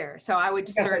the layers. So I would I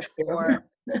guess search that's true. for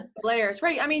layers,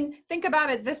 right? I mean, think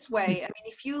about it this way. I mean,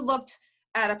 if you looked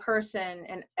at a person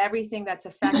and everything that's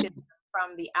affected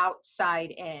from the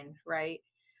outside in, right?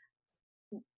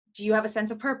 Do you have a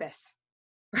sense of purpose?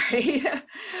 Right?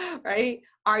 Right?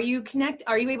 Are you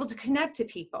able to connect to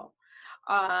people?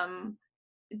 Um,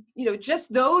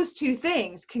 just those two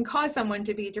things can cause someone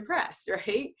to be depressed,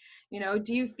 right?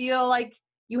 Do you feel like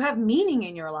you have meaning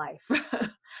in your life?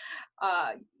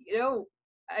 uh, you know,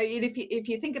 if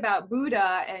you think about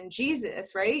Buddha and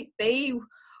Jesus, right? They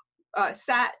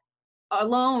sat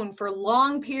alone for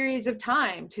long periods of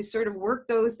time to sort of work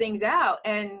those things out.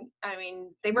 And I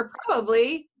mean, they were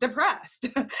probably depressed,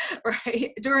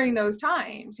 right, during those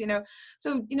times,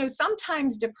 So,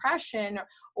 sometimes depression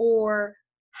or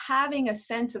having a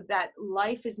sense of that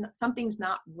life is not, something's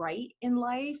not right in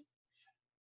life,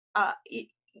 uh, it,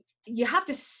 you have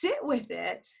to sit with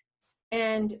it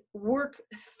and work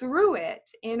through it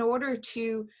in order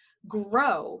to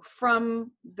grow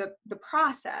from the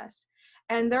process.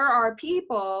 And there are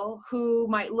people who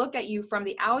might look at you from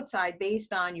the outside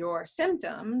based on your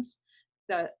symptoms,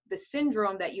 the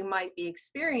syndrome that you might be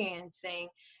experiencing,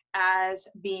 as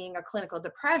being a clinical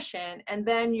depression, and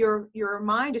then your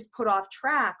mind is put off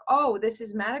track. Oh, this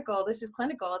is medical, this is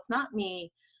clinical, it's not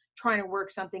me trying to work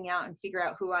something out and figure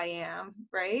out who I am,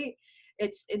 right?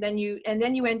 It's and then you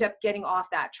end up getting off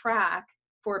that track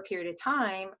for a period of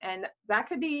time, and that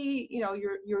could be,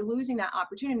 you're losing that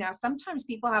opportunity. Now sometimes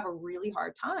people have a really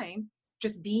hard time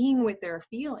just being with their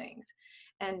feelings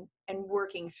and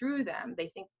working through them. They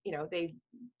think, they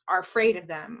are afraid of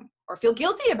them or feel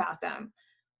guilty about them,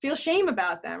 feel shame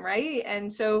about them, right?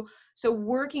 And so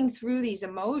working through these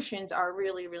emotions are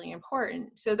really, really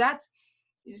important. So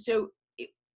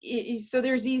so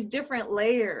there's these different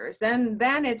layers, and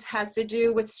then it has to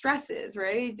do with stresses,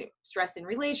 right? Stress in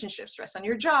relationships, stress on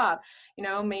your job.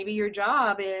 Maybe your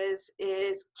job is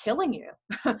killing you.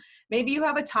 Maybe you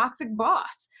have a toxic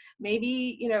boss.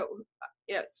 Maybe,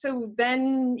 so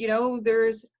then,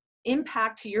 there's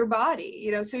impact to your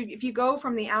body. So if you go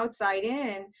from the outside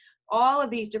in, all of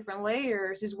these different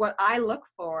layers is what I look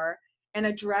for and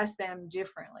address them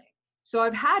differently. So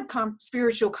I've had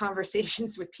spiritual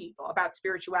conversations with people about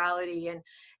spirituality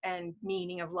and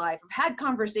meaning of life. I've had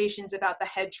conversations about the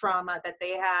head trauma that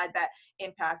they had that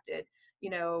impacted,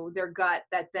 their gut,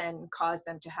 that then caused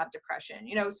them to have depression.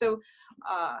 So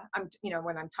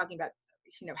when I'm talking about,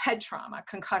 head trauma,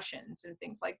 concussions, and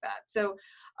things like that. So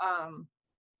um,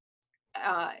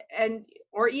 and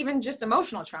or even just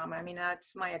emotional trauma. I mean,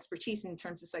 that's my expertise in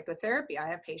terms of psychotherapy. I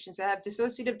have patients that have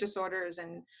dissociative disorders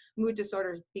and mood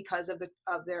disorders because of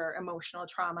their emotional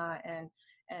trauma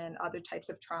and other types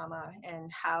of trauma, and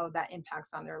how that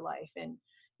impacts on their life, and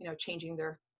changing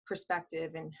their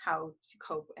perspective and how to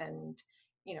cope, and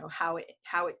how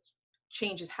it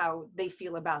changes how they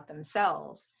feel about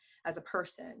themselves as a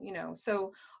person.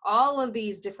 So all of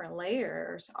these different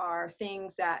layers are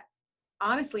things that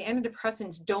honestly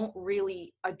antidepressants don't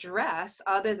really address,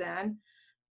 other than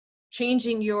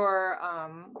changing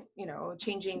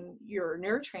changing your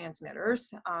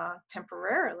neurotransmitters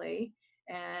temporarily.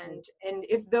 And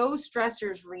if those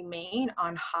stressors remain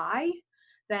on high,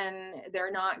 then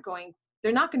they're not going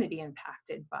to be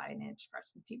impacted by an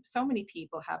antidepressant. So many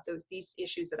people have these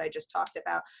issues that I just talked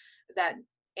about that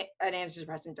an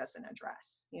antidepressant doesn't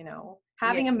address. Yeah.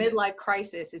 Having a midlife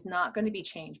crisis is not going to be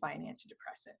changed by an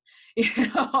antidepressant.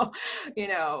 you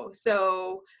know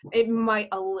so it might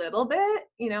a little bit,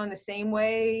 in the same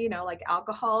way, like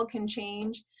alcohol can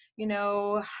change,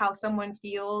 how someone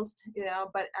feels,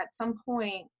 but at some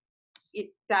point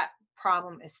that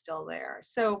problem is still there.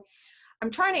 So I'm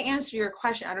trying to answer your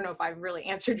question. I don't know if I've really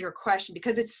answered your question,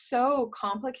 because it's so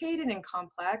complicated and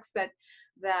complex that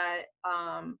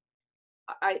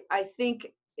I think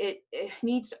it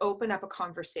needs to open up a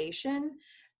conversation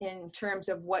in terms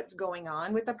of what's going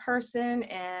on with a person,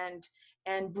 and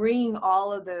bringing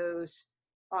all of those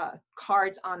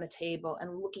cards on the table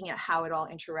and looking at how it all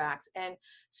interacts, and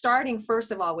starting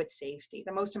first of all with safety.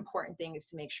 The most important thing is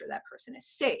to make sure that person is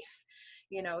safe.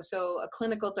 So a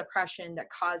clinical depression that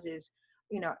causes,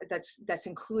 that's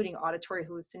including auditory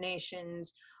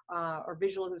hallucinations, or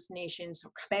visual hallucinations,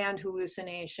 or command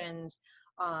hallucinations,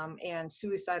 and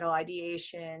suicidal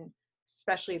ideation,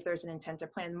 especially if there's an intent to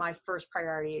plan. My first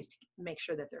priority is to make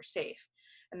sure that they're safe.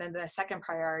 And then the second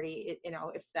priority,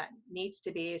 if that needs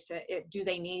to be, is do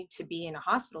they need to be in a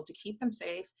hospital to keep them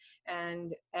safe,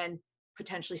 and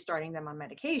potentially starting them on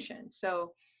medication.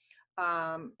 So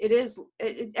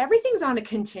everything's on a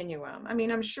continuum. I mean,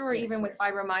 I'm sure even with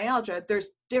fibromyalgia,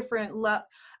 there's different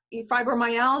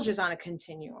fibromyalgia is on a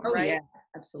continuum, Oh right? yeah,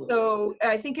 absolutely. So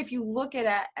I think if you look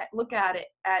at it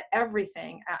at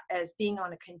everything as being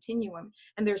on a continuum,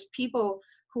 and there's people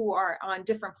who are on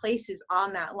different places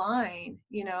on that line,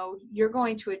 you're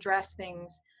going to address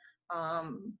things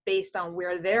based on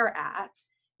where they're at,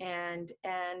 and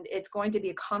it's going to be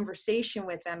a conversation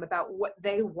with them about what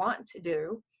they want to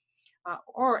do.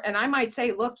 And I might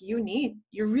say, look, you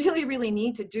really, really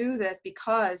need to do this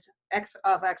because X,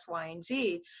 Y, and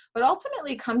Z, but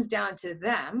ultimately it comes down to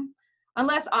them,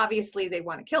 unless obviously they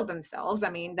want to kill themselves. I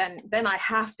mean, then I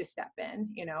have to step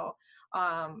in,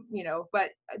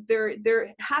 but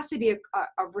there has to be a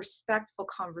respectful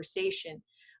conversation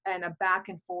and a back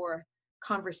and forth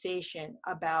conversation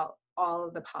about all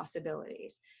of the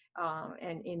possibilities,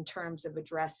 and in terms of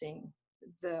addressing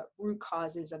the root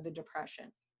causes of the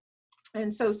depression.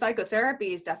 And so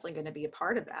psychotherapy is definitely going to be a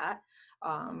part of that.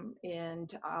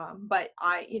 But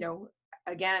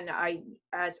again,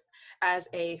 as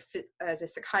a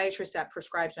psychiatrist that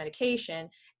prescribes medication,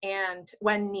 and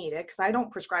when needed, because I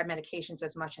don't prescribe medications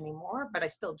as much anymore, but I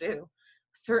still do.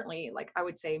 Certainly, like I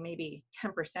would say maybe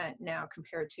 10% now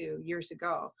compared to years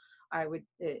ago.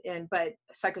 But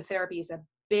psychotherapy is a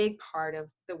big part of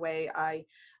the way I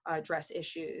address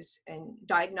issues, and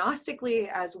diagnostically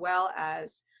as well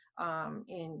as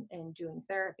in doing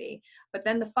therapy. But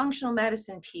then the functional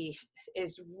medicine piece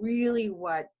is really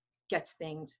what gets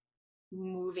things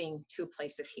moving to a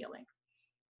place of healing.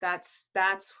 That's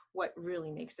what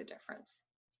really makes the difference.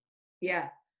 Yeah.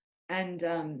 And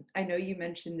I know you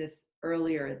mentioned this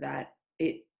earlier, that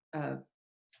it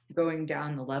going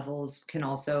down the levels can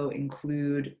also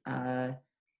include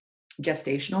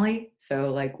gestationally.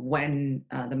 So like when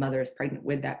the mother is pregnant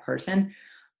with that person.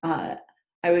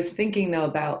 I was thinking though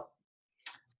about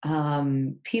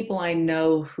people I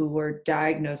know who were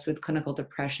diagnosed with clinical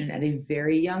depression at a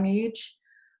very young age,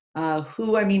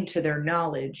 who, I mean, to their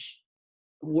knowledge,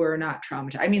 were not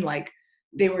traumatized. I mean, like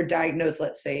they were diagnosed,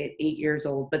 let's say, at 8 years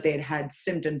old, but they had had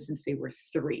symptoms since they were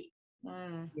 3.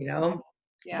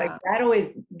 Yeah. Like that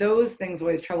always, those things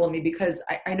always trouble me, because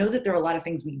I know that there are a lot of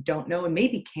things we don't know and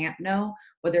maybe can't know,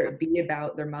 whether it be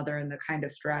about their mother and the kind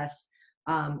of stress,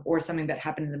 or something that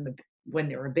happened to them when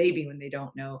they were a baby, when they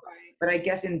don't know. Right. But I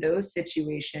guess in those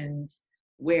situations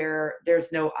where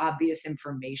there's no obvious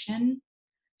information,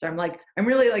 so I'm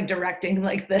really like directing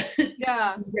like the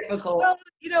Yeah. difficult. Well,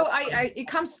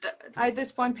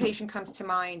 this one patient comes to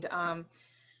mind,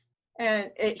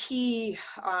 and he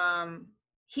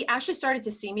actually started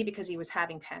to see me because he was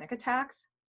having panic attacks,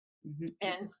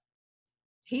 and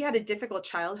he had a difficult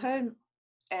childhood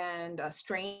and a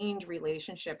strange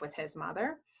relationship with his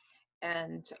mother,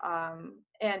 and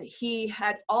he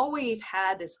had always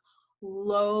had this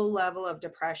low level of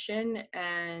depression,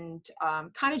 and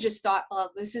kind of just thought,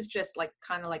 well, this is just like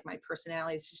kind of like my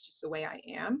personality, this is just the way I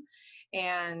am,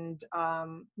 and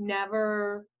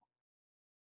never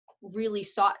really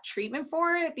sought treatment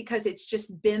for it because it's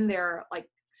just been there like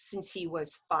since he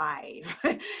was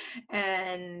 5.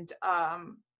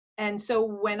 And so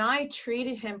when I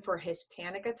treated him for his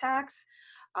panic attacks,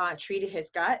 treated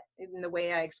his gut in the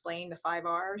way I explained the 5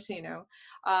 R's,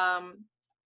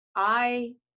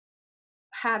 I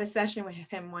had a session with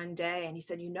him one day, and he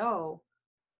said,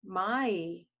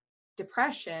 my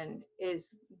depression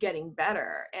is getting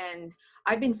better, and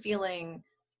I've been feeling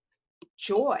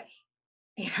joy.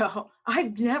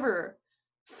 I've never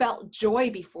felt joy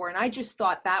before, and I just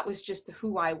thought that was just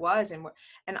who I was, and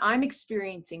I'm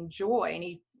experiencing joy. And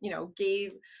he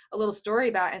gave a little story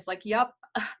about it. It's like, yep,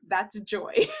 that's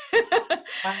joy.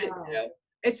 Wow.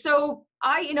 It's so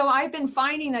I've been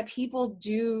finding that people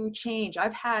do change.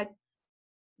 I've had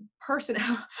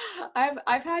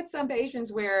I've had some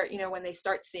patients where when they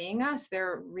start seeing us,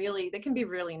 they can be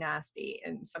really nasty,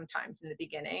 and sometimes in the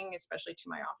beginning, especially to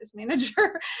my office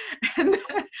manager, and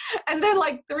then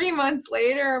like 3 months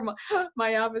later,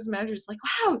 my office manager is like,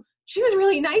 wow, she was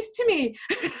really nice to me.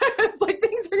 It's like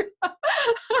things are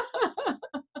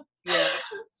Yeah.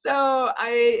 So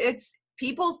it's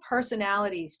people's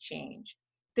personalities change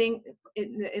think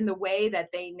in the way that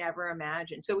they never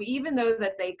imagined. So even though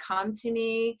that they come to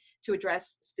me to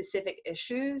address specific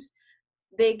issues,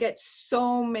 they get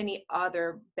so many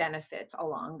other benefits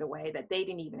along the way that they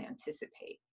didn't even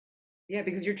anticipate. Yeah,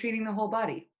 because you're treating the whole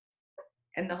body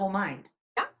and the whole mind.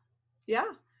 Yeah,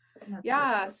 yeah, That's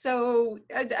yeah. So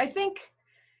I think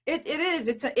it is.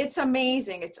 It's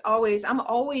amazing. I'm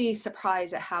always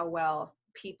surprised at how well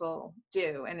people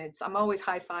do, and I'm always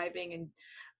high fiving and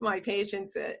my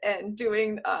patients and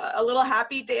doing a little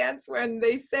happy dance when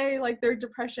they say like their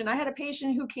depression. I had a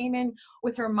patient who came in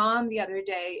with her mom the other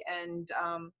day, and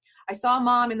I saw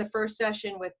mom in the first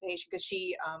session with patient because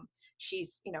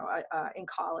she's in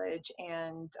college,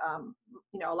 and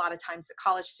a lot of times the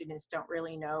college students don't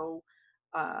really know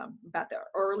about the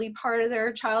early part of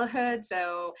their childhood.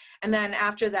 So, and then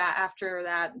after that,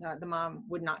 the mom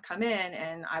would not come in,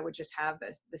 and I would just have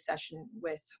the session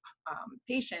with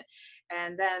patient.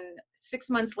 And then 6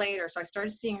 months later, so I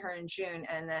started seeing her in June,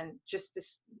 and then just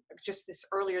this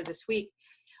earlier this week,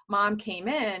 mom came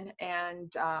in,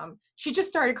 and she just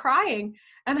started crying.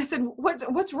 And I said,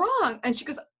 what's wrong? And she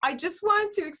goes, I just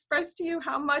want to express to you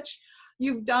how much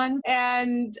you've done.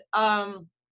 And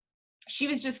she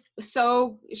was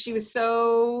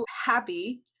so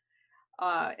happy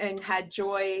and had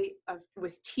joy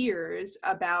with tears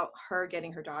about her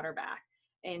getting her daughter back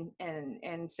in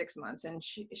 6 months. And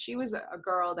she was a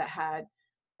girl that had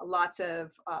lots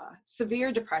of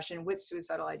severe depression with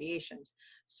suicidal ideations.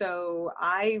 So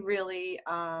I really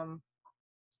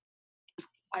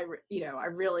I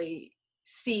really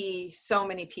see so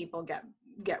many people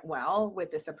get well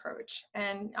with this approach.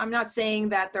 And I'm not saying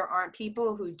that there aren't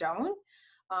people who don't,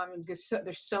 because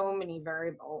there's so many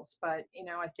variables. But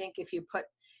I think if you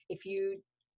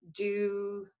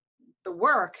do the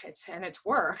work, it's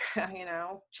work.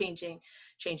 Changing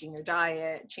your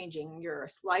diet, changing your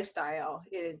lifestyle.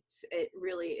 It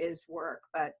really is work.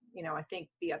 But I think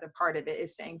the other part of it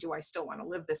is saying, do I still want to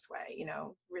live this way?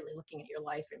 Really looking at your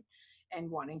life and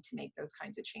wanting to make those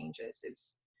kinds of changes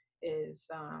is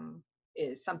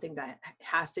something that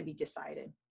has to be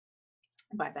decided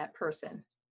by that person.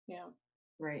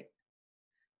 right.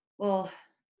 Well,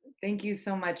 thank you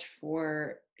so much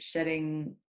for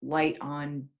shedding light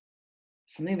on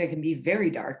something that can be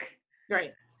very dark.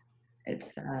 Right.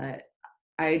 It's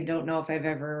I don't know if I've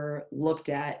ever looked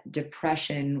at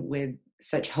depression with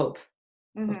such hope.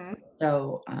 Mm-hmm.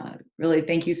 So really,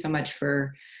 thank you so much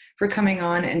for coming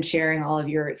on and sharing all of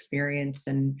your experience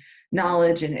and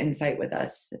knowledge and insight with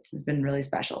us. This has been really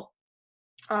special.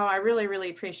 Oh, I really,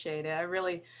 really appreciate it. I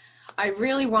really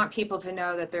want people to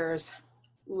know that there's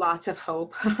lots of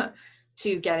hope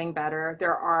to getting better.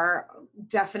 There are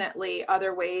definitely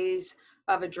other ways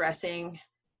of addressing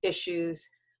issues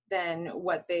than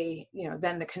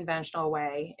than the conventional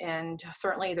way. And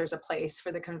certainly there's a place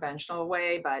for the conventional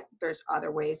way, but there's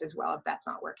other ways as well if that's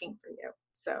not working for you.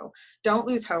 So don't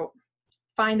lose hope.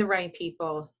 Find the right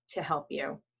people to help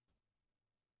you.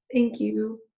 Thank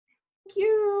you. Thank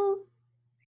you.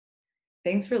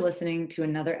 Thanks for listening to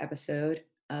another episode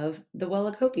of the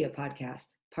Wellacopia podcast,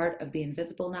 part of the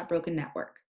Invisible Not Broken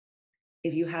Network.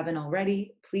 If you haven't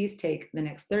already, please take the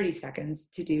next 30 seconds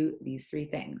to do these 3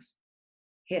 things.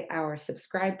 Hit our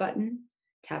subscribe button,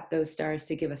 tap those stars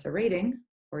to give us a rating,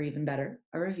 or even better,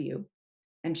 a review,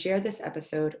 and share this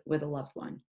episode with a loved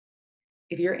one.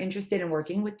 If you're interested in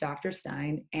working with Dr.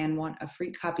 Stein and want a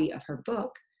free copy of her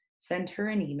book, send her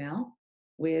an email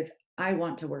with "I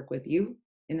want to work with you"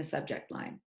 in the subject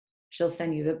line. She'll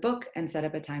send you the book and set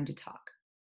up a time to talk.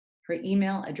 Her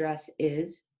email address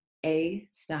is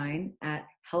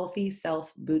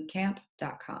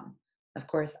astein@healthyselfbootcamp.com. Of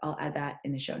course, I'll add that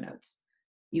in the show notes.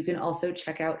 You can also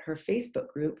check out her Facebook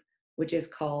group, which is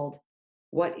called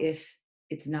What If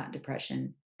It's Not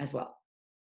Depression as well.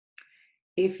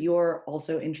 If you're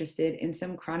also interested in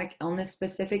some chronic illness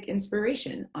specific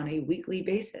inspiration on a weekly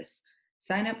basis,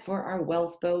 sign up for our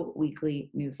WellSpo weekly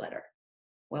newsletter.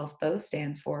 WellSpo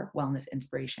stands for Wellness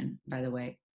Inspiration, by the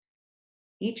way.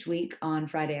 Each week on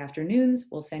Friday afternoons,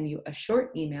 we'll send you a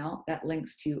short email that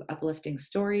links to uplifting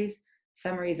stories,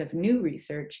 summaries of new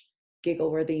research,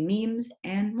 giggle-worthy memes,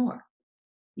 and more.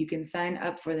 You can sign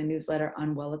up for the newsletter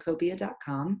on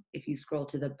wellacopia.com if you scroll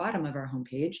to the bottom of our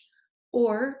homepage,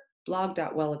 or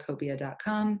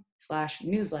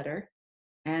blog.wellacopia.com/newsletter,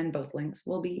 and both links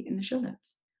will be in the show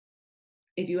notes.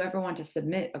 If you ever want to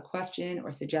submit a question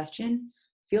or suggestion,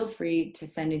 feel free to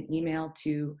send an email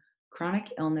to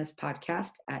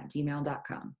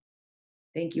chronicillnesspodcast@gmail.com.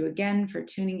 Thank you again for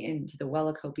tuning in to the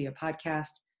Wellacopia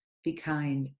podcast. Be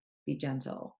kind, be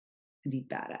gentle, and be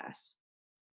badass.